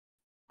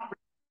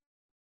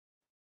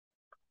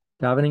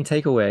Davening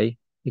takeaway,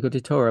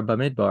 Likutei Torah,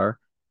 Bamidbar,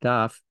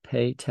 Daf,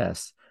 Pei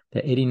Tes,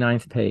 the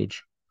 89th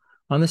page.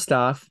 On the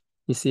staff,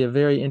 you see a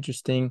very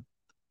interesting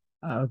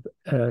uh,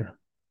 uh,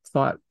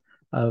 thought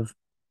of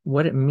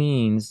what it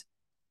means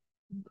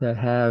to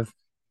have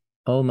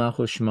Ol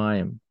Malchus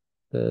Shemayim,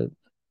 the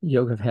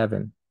yoke of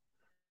heaven.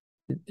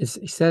 It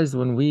says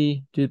when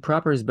we do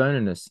proper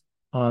hisbonenus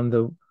on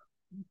the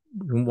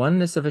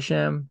oneness of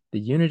Hashem, the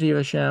unity of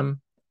Hashem,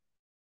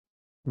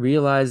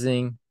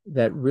 realizing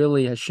that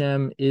really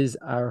Hashem is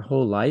our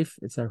whole life,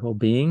 it's our whole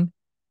being.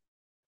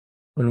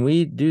 When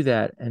we do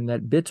that, and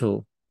that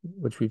bittul,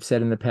 which we've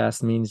said in the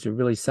past, means to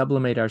really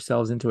sublimate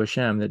ourselves into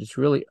Hashem, that it's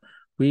really,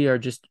 we are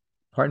just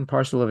part and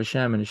parcel of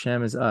Hashem, and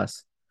Hashem is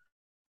us.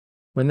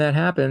 When that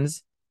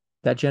happens,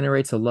 that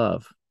generates a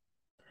love.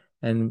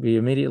 And we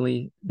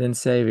immediately then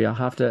say,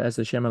 "V'ahavta es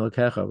Hashem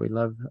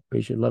Elokecha."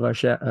 We should love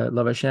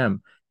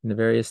Hashem in the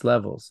various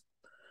levels.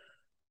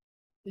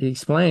 He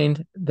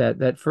explained that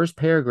that first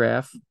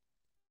paragraph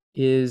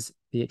is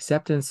the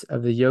acceptance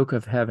of the yoke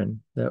of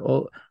heaven,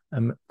 the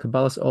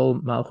Kabbalah's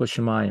Ol Malchus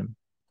Shemayim.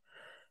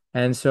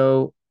 And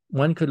so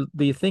one could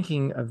be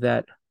thinking of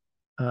that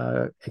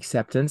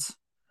acceptance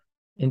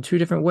in two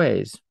different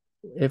ways.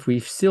 If we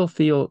still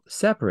feel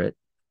separate,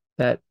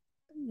 that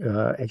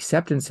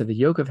acceptance of the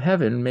yoke of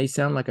heaven may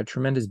sound like a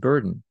tremendous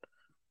burden,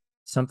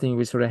 something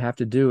we sort of have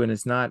to do, and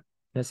it's not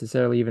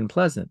necessarily even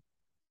pleasant.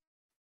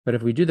 But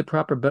if we do the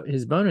proper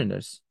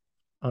hisbonenus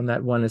on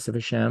that oneness of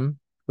Hashem,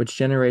 which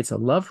generates a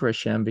love for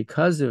Hashem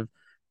because of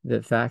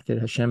the fact that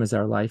Hashem is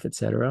our life,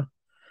 etc.,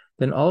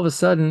 then all of a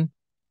sudden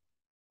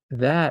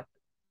that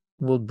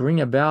will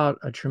bring about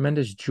a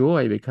tremendous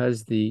joy,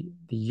 because the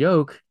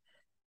yoke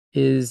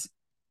is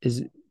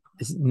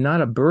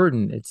not a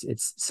burden.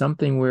 It's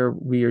something where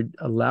we are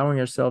allowing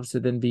ourselves to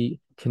then be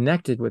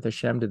connected with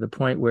Hashem to the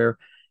point where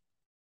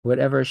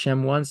whatever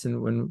Hashem wants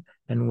and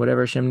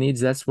whatever Hashem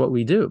needs, that's what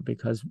we do,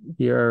 because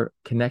we are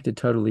connected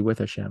totally with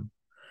Hashem.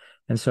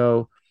 And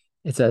so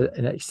it's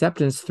an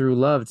acceptance through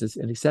love. It's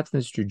an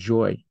acceptance through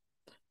joy.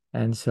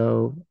 And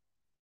so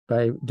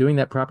by doing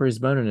that proper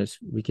hisbonenus,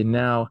 we can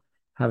now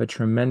have a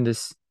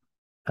tremendous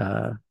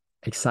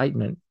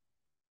excitement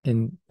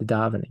in the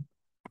davening.